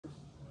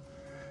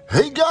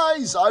Hey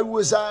guys, I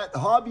was at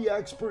Hobby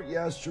Expert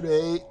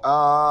yesterday.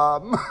 I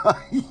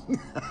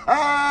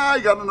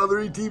got another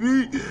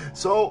ETB.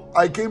 So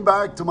I came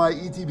back to my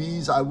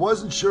ETBs. I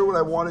wasn't sure what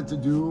I wanted to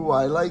do.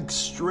 I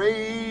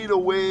strayed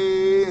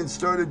away and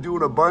started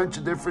doing a bunch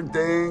of different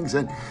things.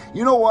 And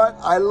you know what?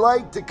 I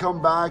like to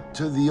come back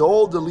to the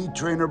old Elite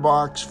Trainer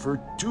box for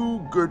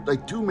two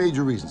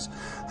major reasons.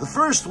 The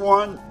first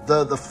one,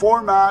 the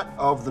format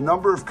of the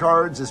number of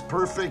cards is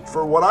perfect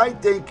for what I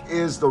think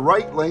is the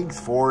right length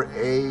for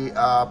a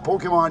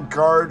Pokemon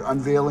card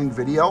unveiling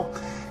video.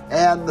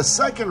 And the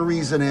second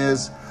reason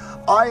is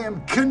I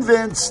am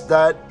convinced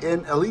that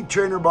in Elite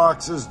Trainer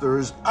boxes,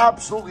 there's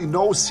absolutely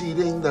no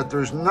seating, that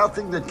there's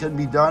nothing that can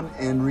be done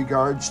in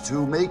regards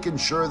to making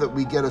sure that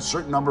we get a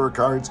certain number of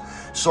cards.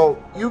 So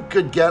you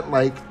could get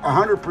like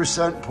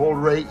 100% pull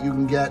rate, you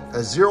can get a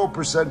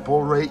 0%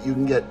 pull rate, you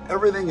can get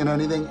everything and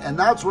anything. And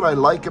that's what I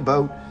like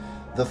about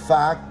the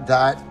fact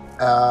that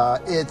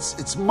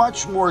it's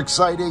much more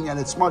exciting and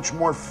it's much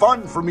more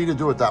fun for me to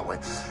do it that way.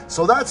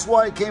 So that's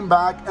why I came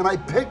back and I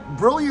picked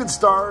Brilliant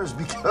Stars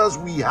because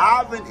we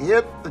haven't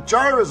hit the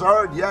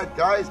Charizard yet,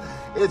 guys.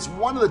 It's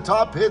one of the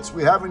top hits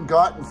we haven't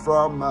gotten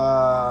from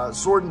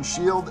Sword and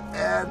Shield,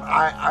 and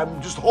I'm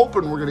just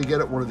hoping we're going to get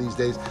it one of these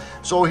days.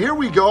 So here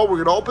we go.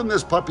 We're going to open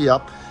this puppy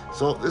up.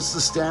 So this is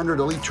the standard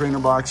Elite Trainer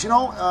box. You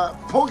know,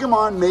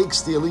 Pokemon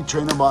makes the Elite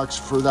Trainer box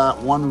for that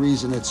one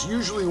reason. It's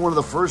usually one of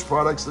the first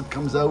products that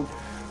comes out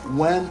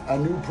when a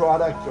new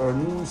product or a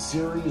new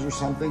series or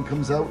something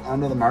comes out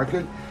onto the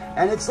market.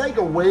 And it's like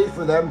a way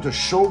for them to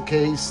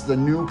showcase the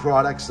new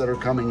products that are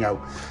coming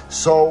out.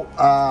 So,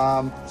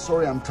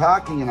 sorry, I'm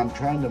talking and I'm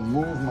trying to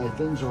move my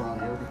things around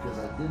here because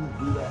I didn't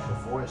do that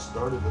before I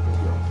started the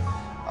video.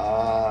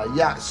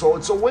 Yeah, so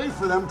it's a way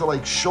for them to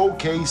like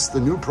showcase the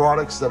new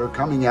products that are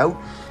coming out.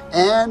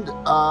 And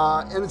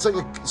it's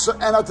like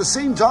and at the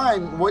same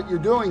time, what you're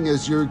doing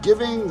is you're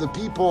giving the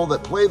people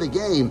that play the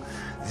game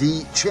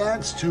the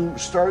chance to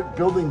start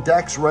building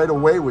decks right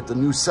away with the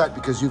new set,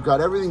 because you've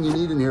got everything you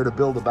need in here to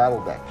build a battle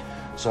deck.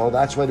 So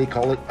that's why they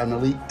call it an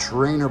Elite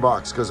Trainer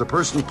box, because the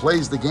person who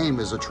plays the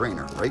game is a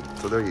trainer, right?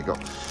 So there you go.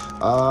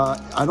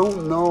 I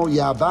don't know,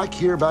 yeah, back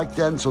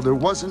then, so there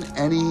wasn't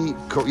any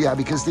code, yeah,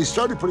 because they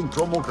started putting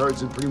promo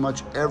cards in pretty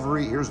much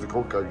every, here's the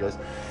code card, guys.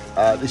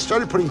 They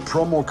started putting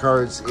promo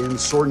cards in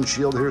Sword and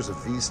Shield. Here's a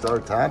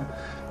V-Star tab.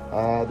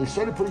 They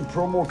started putting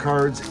promo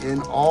cards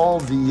in all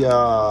the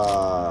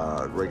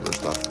regular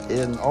stuff,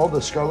 in all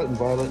the Scarlet and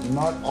Violet.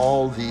 Not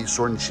all the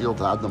Sword and Shield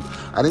had them.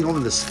 I think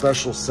only the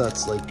special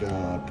sets like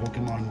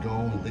Pokemon Go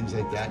and things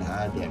like that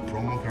had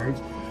promo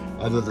cards.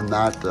 Other than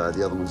that,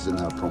 the other ones didn't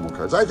have promo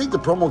cards. I think the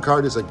promo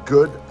card is a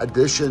good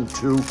addition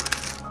to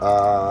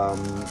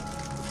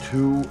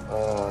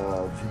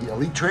the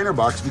Elite Trainer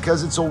box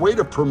because it's a way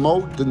to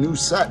promote the new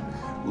set.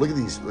 Look at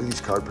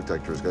these card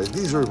protectors, guys.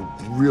 These are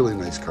really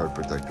nice card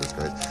protectors,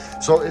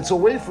 guys. So it's a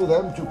way for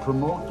them to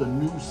promote the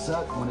new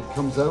set when it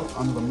comes out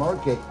on the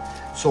market.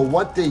 So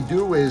what they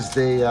do is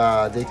they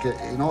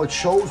can, you know, it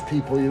shows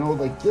people, you know,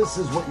 like this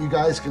is what you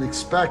guys can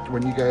expect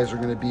when you guys are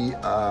going to be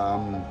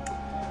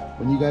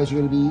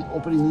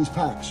opening these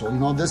packs. So, you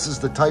know, this is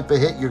the type of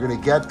hit you're going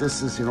to get.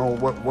 This is, you know,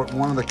 what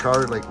one of the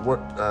card, like what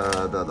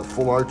the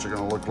full arts are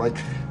going to look like.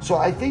 So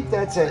I think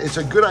it's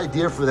a good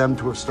idea for them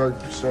to have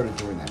started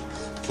doing that.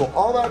 So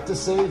all that to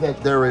say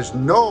that there is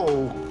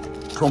no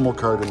promo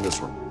card in this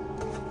one.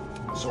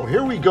 So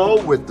here we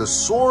go with the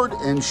Sword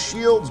and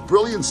Shield's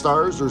Brilliant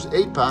Stars. There's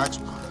 8 packs.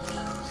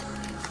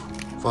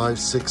 5,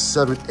 6,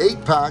 7,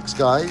 8 packs,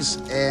 guys,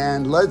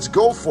 and let's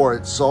go for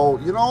it. So,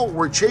 you know,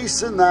 we're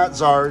chasing that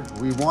Zard.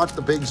 We want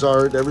the big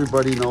Zard.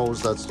 Everybody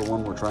knows that's the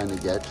one we're trying to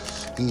get.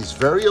 He's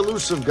very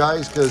elusive,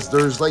 guys, because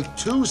there's like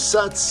 2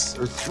 sets,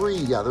 or 3.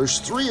 Yeah, there's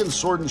 3 in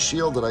Sword and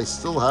Shield that I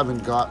still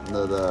haven't gotten.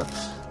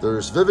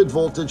 There's Vivid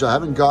Voltage. I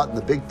haven't gotten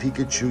the big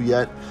Pikachu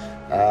yet.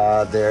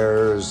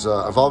 There's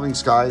Evolving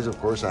Skies, of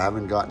course, I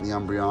haven't gotten the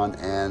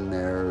Umbreon, and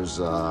there's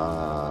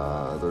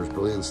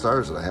Brilliant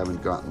Stars that I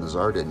haven't gotten the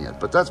Zard in yet,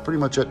 but that's pretty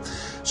much it.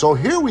 So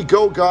here we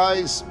go,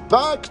 guys,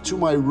 back to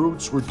my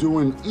roots. We're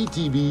doing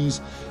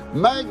ETBs,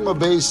 Magma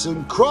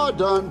Basin,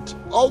 Crawdunt,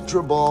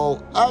 Ultra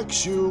Ball,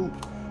 Axew,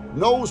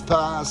 Nose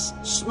Pass,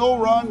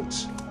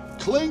 Snorunt,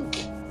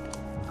 Clink,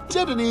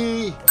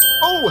 Dedenne,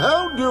 oh,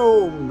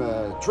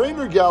 Houndoom,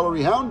 Trainer Gallery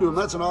Houndoom,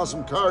 that's an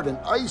awesome card, and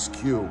Ice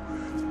Cube.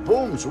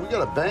 Boom, so we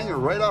got a banger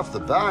right off the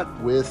bat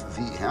with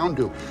the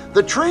Houndoom.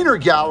 The Trainer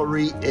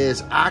Gallery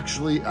is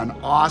actually an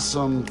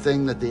awesome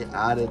thing that they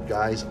added,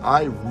 guys.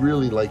 I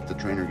really like the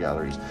Trainer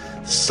Galleries.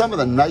 Some of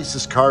the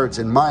nicest cards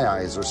in my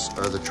eyes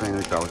are the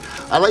Trainer Gallery.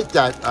 I like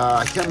that.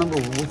 I can't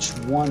remember which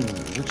one.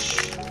 There's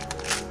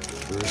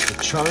the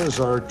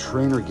Charizard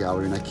Trainer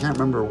Gallery, and I can't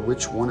remember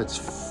which one it's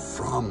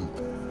from.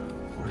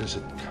 Where does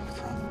it come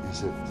from?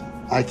 Is it?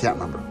 I can't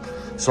remember.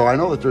 So I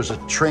know that there's a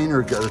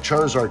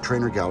Charizard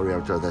Trainer Gallery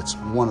out there that's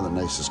one of the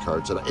nicest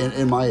cards,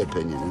 in my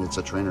opinion, and it's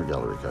a Trainer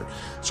Gallery card.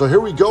 So here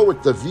we go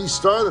with the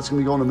V-Star. That's going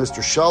to be going to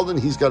Mr. Sheldon.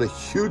 He's got a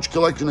huge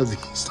collection of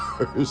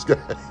V-Stars,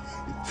 guys.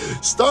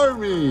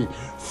 Starmie,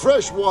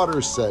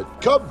 Freshwater Set,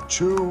 Cub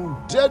Chew,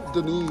 Dead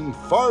Denis,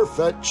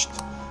 Farfetched,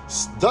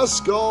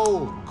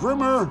 Duskull,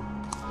 Grimmer,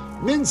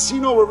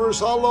 Mincino Reverse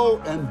Hollow,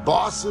 and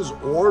Boss's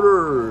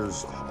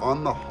Orders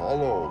on the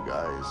Hollow,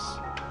 guys.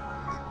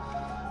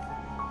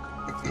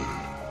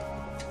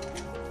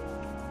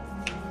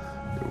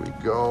 Here we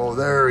go.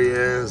 There he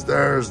is.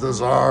 There's the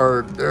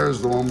Zard.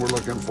 There's the one we're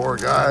looking for,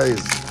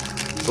 guys.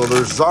 So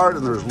there's Zard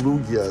and there's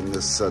Lugia in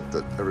this set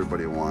that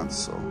everybody wants.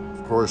 So,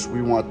 of course,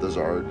 we want the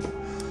Zard.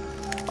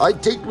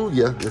 I'd take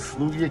Lugia. If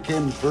Lugia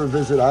came for a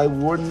visit, I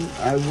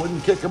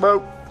wouldn't kick him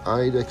out.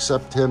 I'd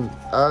accept him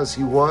as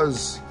he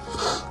was.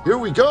 Here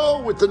we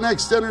go with the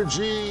next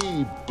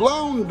energy.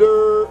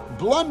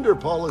 Blunder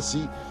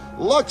Policy,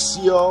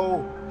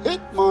 Luxio,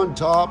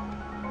 Hitmontop,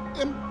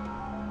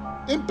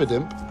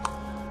 Impidimp,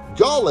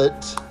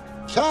 Gullet,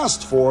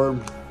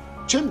 Castform,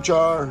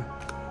 Chimchar,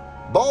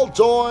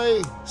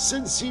 Baltoy,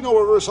 Cincino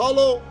Reverse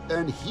Hollow,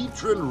 and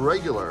Heatran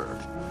Regular.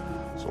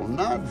 So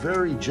not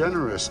very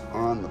generous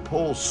on the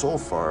polls so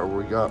far.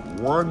 We got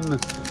one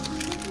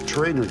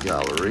trainer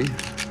gallery.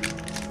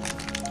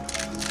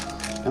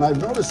 And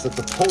I've noticed that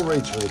the pull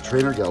rates for the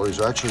trainer galleries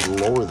are actually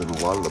lower than a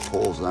lot of the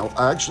polls. Now,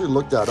 I actually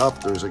looked that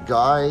up. There's a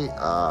guy,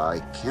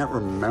 I can't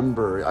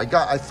remember. I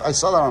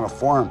saw that on a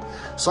forum.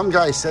 Some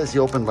guy says he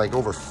opened like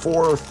over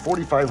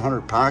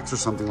 4,500 packs or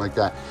something like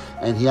that.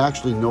 And he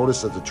actually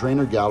noticed that the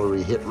trainer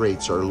gallery hit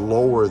rates are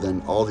lower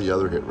than all the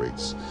other hit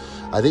rates.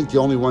 I think the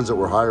only ones that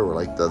were higher were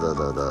like the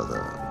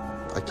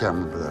I can't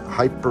remember that,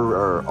 hyper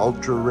or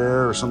ultra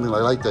rare or something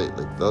like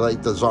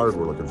the Zard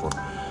we're looking for.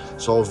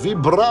 So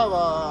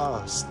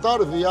Vibrava,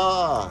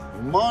 Starvia,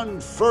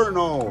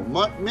 Monferno,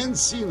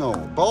 Mincino,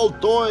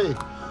 Baltoy,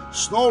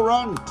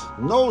 Snowrunt,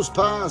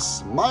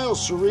 Nosepass,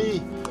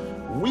 Mileserie,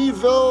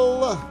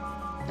 Weevil,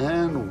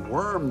 and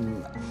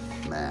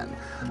Wormman.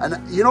 And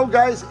you know,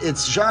 guys,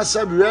 it's Jean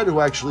Sabuel who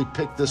actually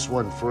picked this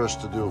one for us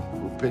to do,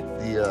 who picked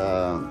the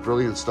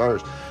Brilliant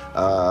Stars.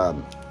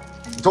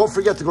 Don't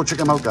forget to go check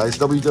them out, guys.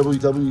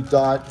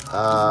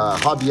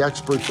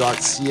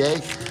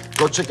 www.hobbyexpert.ca.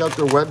 Go check out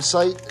their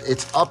website.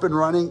 It's up and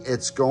running.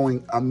 It's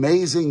going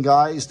amazing,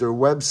 guys. Their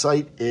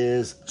website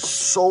is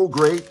so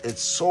great.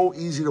 It's so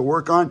easy to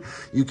work on.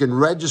 You can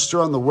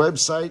register on the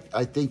website.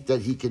 I think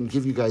that he can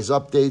give you guys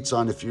updates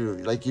on if you're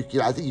like,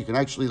 I think you can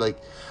actually like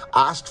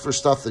ask for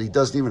stuff that he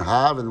doesn't even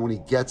have. And when he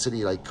gets it,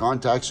 he like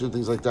contacts you and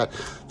things like that.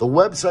 The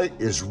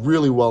website is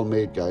really well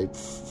made, guys.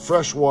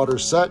 Freshwater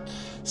Set,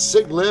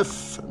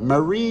 Siglif,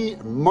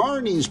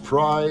 Marnie's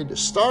Pride,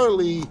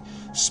 Starly,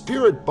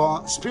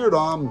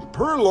 Spiritomb,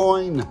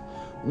 Purloin,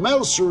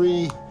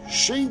 Melsery,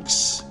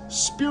 Shinx,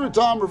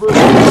 Spiritomb Reverse,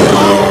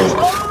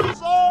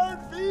 Charizard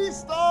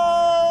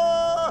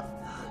V-Star!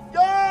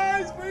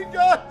 Guys, we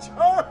got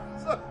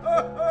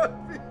Charizard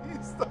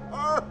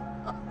V-Star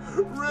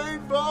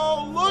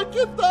Rainbow. Look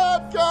at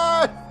that,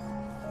 guy!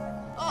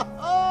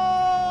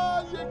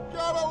 You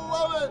gotta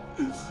love it.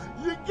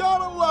 You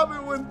gotta love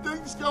it when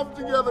things come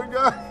together,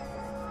 guys.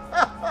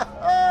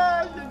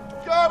 You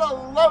gotta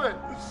love it.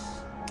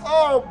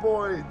 Oh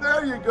boy,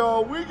 there you go.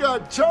 We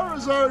got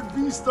Charizard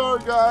V-Star,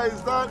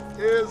 guys. That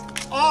is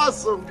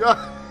awesome, guys.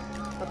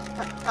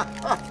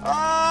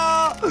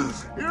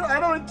 Here,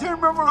 I can't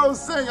remember what I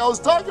was saying. I was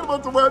talking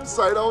about the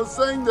website. I was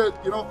saying that,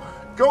 you know,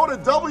 go to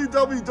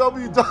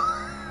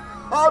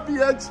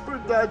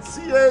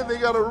www.hobbyexpert.ca. They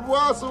got a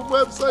awesome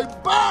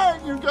website.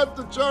 Bang! You got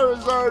the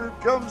Charizard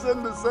who comes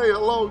in to say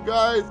hello,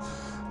 guys.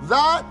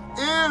 That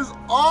is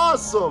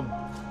awesome.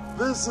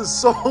 This is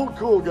so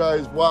cool,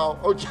 guys. Wow.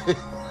 Okay.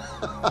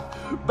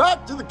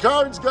 Back to the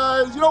cards,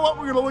 guys. You know what?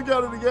 We're going to look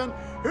at it again.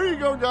 Here you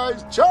go,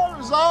 guys.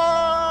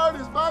 Charizard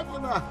is back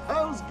in the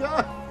house,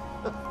 guys.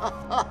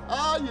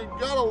 You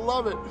got to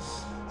love it.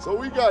 So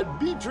we got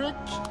Beatrick,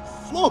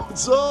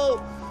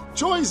 Floatzel,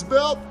 Choice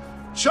Belt.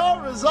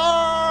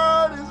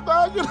 Charizard is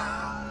back in.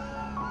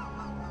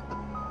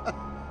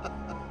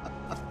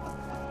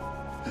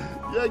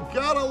 You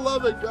got to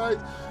love it, guys.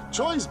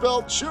 Choice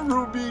Belt,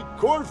 Cherubi,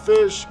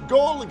 Corphish,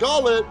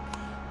 Gullet,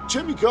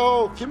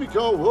 Kimiko,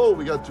 whoa,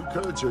 we got two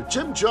cards here.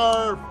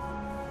 Chimchar,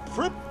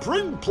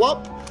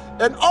 Prinplup,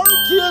 and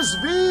Arceus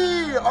V.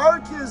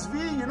 Arceus V.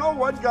 You know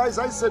what, guys?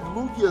 I said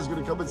Lugia is going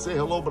to come and say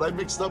hello, but I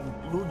mixed up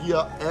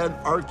Lugia and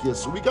Arceus.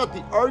 So we got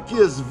the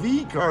Arceus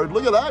V card.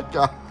 Look at that,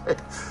 guy.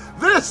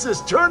 This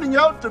is turning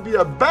out to be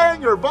a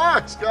banger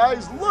box,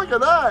 guys. Look at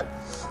that.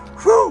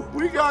 Whew,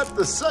 we got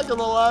the second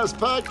to last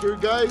pack here,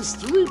 guys.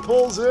 3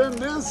 pulls in.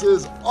 This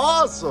is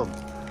awesome.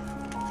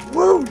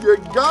 Woo, you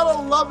gotta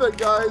love it,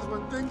 guys,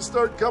 when things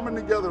start coming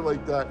together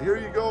like that. Here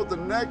you go, the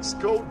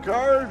next code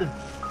card.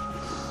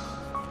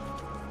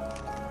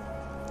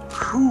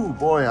 Whew,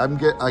 boy, I'm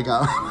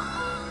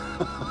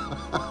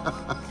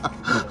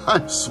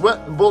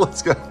sweating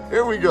bullets, guys.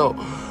 Here we go.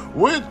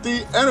 With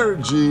the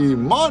energy,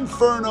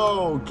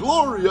 Monferno,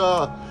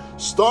 Gloria,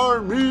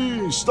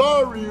 Starmie,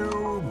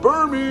 Staryu,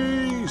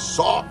 Burmy,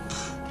 Sop,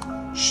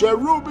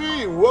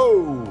 Cherubi,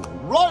 whoa,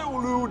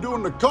 Riolu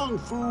doing the Kung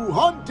Fu,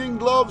 Hunting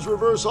Gloves,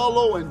 Reverse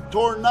Hollow, and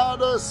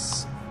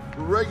Tornadus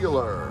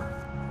Regular.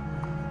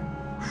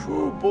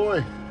 Oh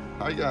boy,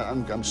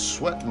 I'm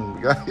sweating,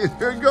 guys.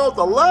 Here we go,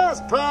 the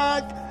last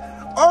pack.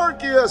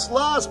 Arceus,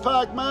 last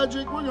pack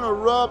magic. We're gonna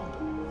rub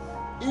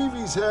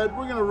Eevee's head.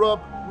 We're gonna rub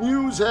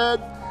Mew's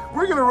head.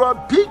 We're gonna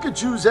rub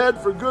Pikachu's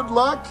head for good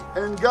luck.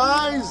 And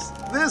guys,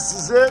 this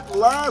is it,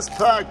 last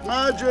pack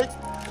magic.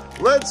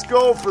 Let's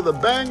go for the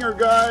banger,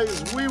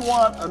 guys. We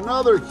want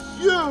another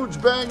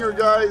huge banger,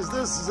 guys.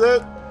 This is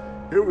it.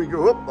 Here we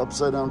go. Oop,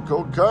 upside down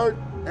code card.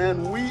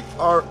 And we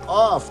are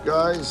off,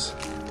 guys.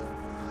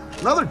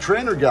 Another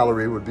trainer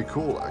gallery would be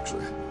cool,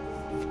 actually.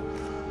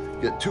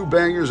 Get 2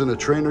 bangers in a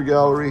trainer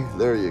gallery.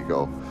 There you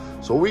go.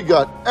 So we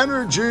got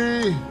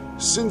Energy,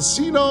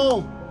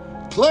 Cincino,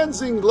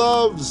 Cleansing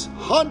Gloves,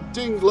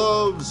 Hunting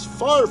Gloves,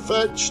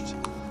 Farfetch'd,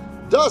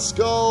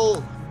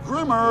 Duskull,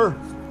 Grimmer,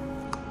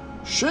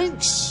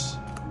 Shinx,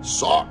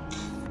 Sock,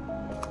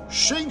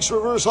 Shinx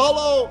Reverse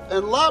Hollow,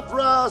 and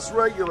Lapras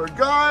Regular.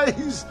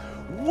 Guys,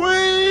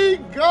 we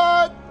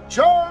got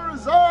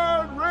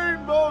Charizard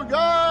Rainbow,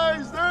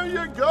 guys. There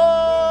you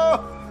go.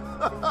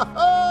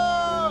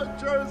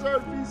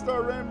 Charizard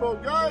V-Star Rainbow,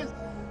 guys.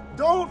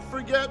 Don't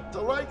forget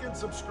to like and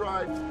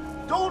subscribe.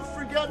 Don't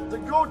forget to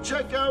go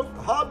check out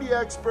Hobby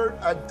Expert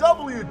at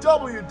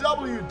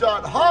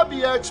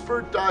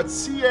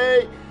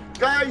www.hobbyexpert.ca.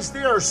 Guys,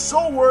 they are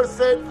so worth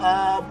it.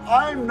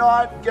 I'm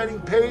not getting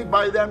paid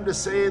by them to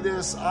say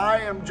this. I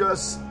am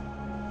just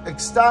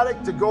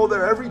ecstatic to go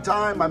there every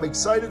time. I'm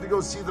excited to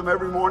go see them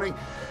every morning.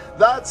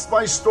 That's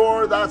my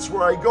store. That's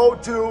where I go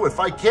to. If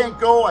I can't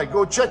go, I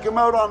go check them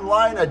out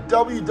online at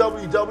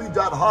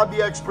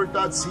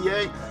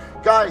www.hobbyexpert.ca.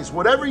 Guys,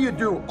 whatever you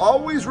do,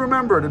 always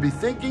remember to be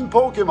thinking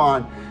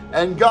Pokemon.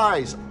 And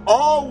guys,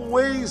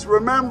 always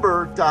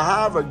remember to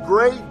have a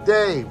great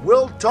day.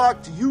 We'll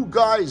talk to you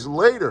guys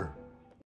later.